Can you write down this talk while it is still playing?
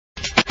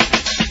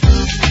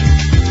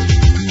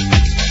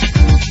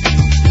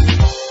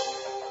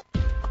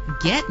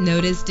Get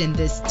noticed in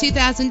this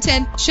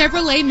 2010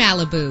 Chevrolet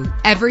Malibu.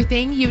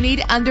 Everything you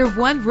need under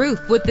one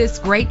roof with this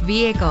great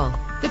vehicle.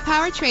 The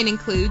powertrain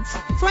includes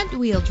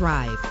front-wheel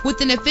drive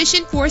with an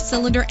efficient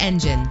 4-cylinder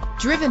engine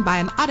driven by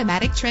an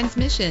automatic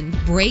transmission.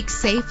 Brake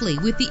safely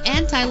with the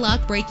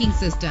anti-lock braking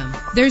system.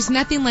 There's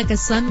nothing like a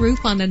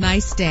sunroof on a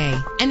nice day.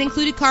 An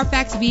included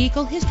Carfax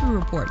Vehicle History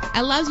Report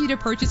allows you to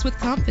purchase with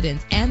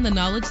confidence and the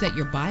knowledge that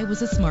your buy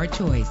was a smart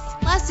choice.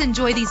 Plus,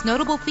 enjoy these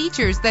notable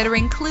features that are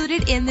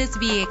included in this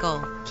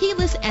vehicle: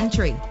 keyless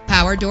entry,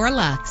 power door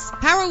locks,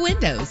 power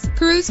windows,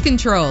 cruise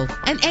control,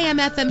 an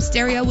AM/FM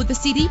stereo with a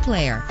CD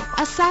player,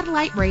 a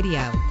satellite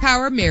radio,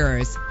 power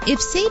mirrors.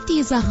 If safety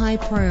is a high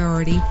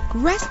priority,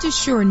 rest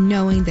assured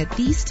knowing that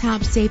these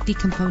top safety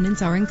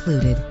components are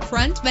included: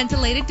 front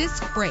ventilated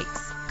disc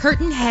brakes,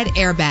 curtain head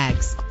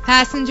airbags,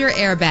 passenger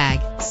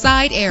airbag,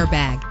 side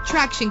airbag,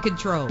 traction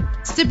control,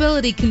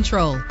 stability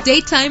control,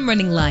 daytime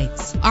running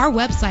lights. Our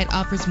website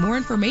offers more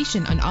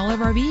information on all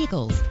of our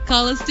vehicles.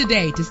 Call us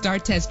today to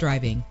start test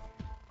driving.